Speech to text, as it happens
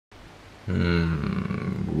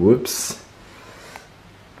Whoops.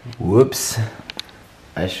 Whoops.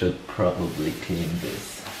 I should probably clean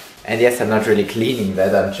this. And yes, I'm not really cleaning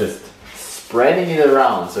that, I'm just spreading it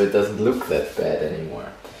around so it doesn't look that bad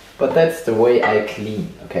anymore. But that's the way I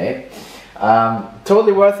clean, okay?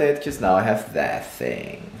 Totally worth it, because now I have that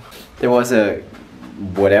thing. There was a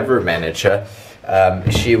whatever manager.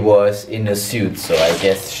 She was in a suit, so I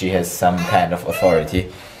guess she has some kind of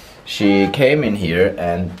authority. She came in here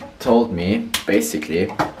and told me,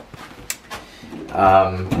 basically,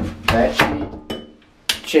 that she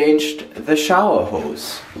changed the shower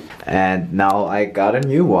hose. And now I got a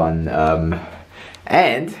new one.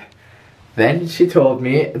 And then she told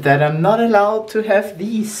me that I'm not allowed to have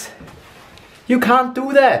these. You can't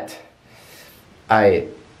do that. I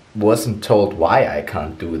wasn't told why I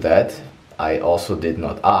can't do that. I also did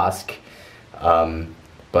not ask.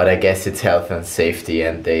 But I guess it's health and safety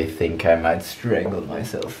and they think I might strangle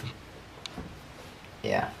myself.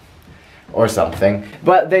 Yeah. Or something.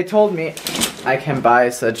 But they told me I can buy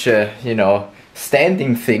such a, you know,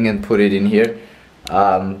 standing thing and put it in here.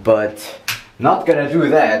 But not gonna do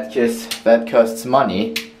that, because that costs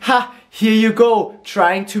money. Ha! Here you go,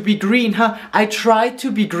 trying to be green, huh? I tried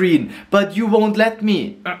to be green, but you won't let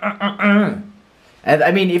me. And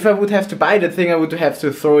I mean, if I would have to buy the thing, I would have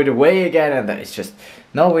to throw it away again, and it's just...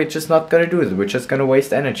 No, we're just not gonna do it. We're just gonna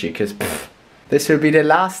waste energy, because this will be the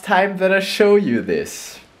last time that I show you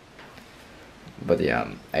this. But yeah,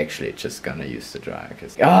 I'm actually just gonna use the dryer,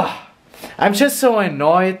 because... I'm just so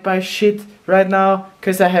annoyed by shit right now,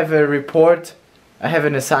 because I have a report, I have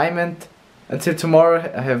an assignment until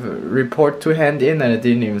tomorrow, I have a report to hand in and I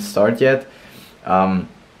didn't even start yet.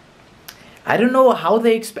 I don't know how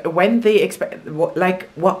they expect, when they expect,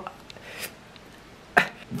 what?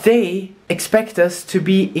 They expect us to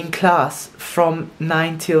be in class from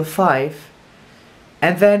 9 till 5,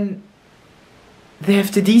 and then they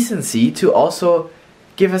have the decency to also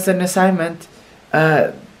give us an assignment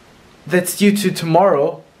that's due to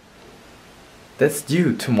tomorrow. That's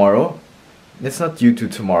due tomorrow. It's not due to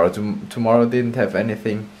tomorrow. Tomorrow didn't have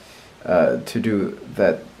anything to do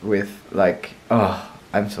that with, like,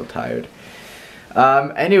 I'm so tired.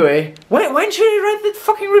 Anyway, when should I write that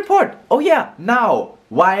fucking report? Oh yeah, now,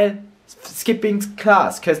 while skipping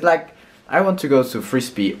class, cause like, I want to go to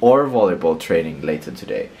frisbee or volleyball training later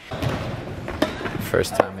today.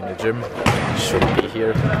 First time in the gym, should be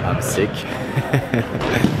here, I'm sick.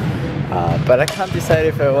 But I can't decide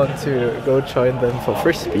if I want to go join them for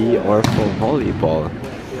frisbee or for volleyball.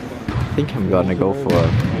 I think I'm gonna go for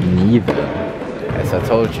neither. As I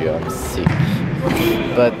told you, I'm sick.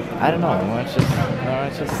 But I don't know. I wanna just.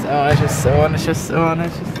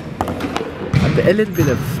 A little bit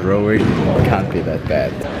of throwing can't be that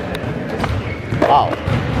bad. Wow,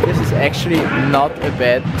 this is actually not a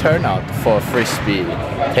bad turnout for a frisbee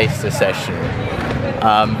taster session.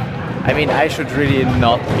 I mean, I should really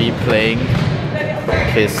not be playing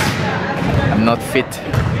because I'm not fit,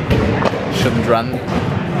 shouldn't run,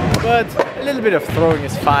 but a little bit of throwing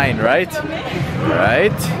is fine, right?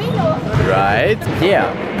 Right?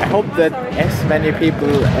 Yeah, I hope that as many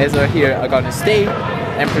people as are here are gonna stay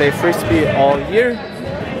and play frisbee all year,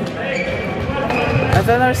 and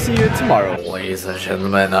then I'll see you tomorrow. Ladies and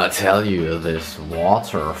gentlemen, I tell you, this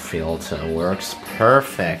water filter works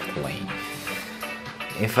perfectly.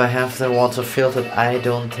 If I have the water filtered, I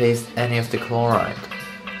don't taste any of the chloride.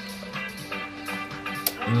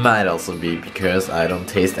 Might also be because I don't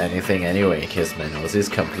taste anything anyway, because my nose is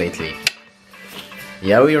completely...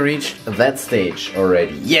 Yeah, we reached that stage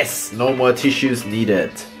already. Yes, no more tissues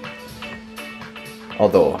needed.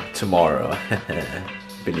 Although, tomorrow,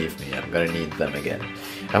 believe me, I'm gonna need them again.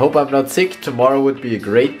 I hope I'm not sick. Tomorrow would be a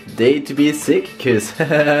great day to be sick, because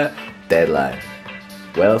deadline.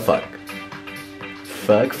 Well, fuck.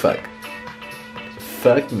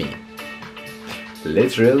 Fuck me.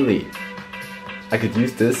 Literally. I could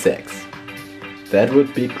use this sex. That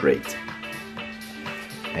would be great.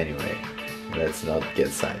 Anyway, let's not get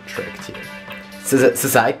sidetracked here.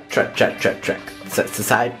 Sidetrack.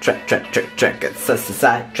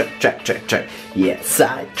 Yeah,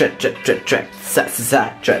 sidetrack.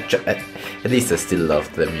 At least I still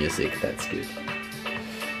love the music, that's good.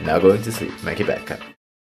 Now going to sleep, make it back up.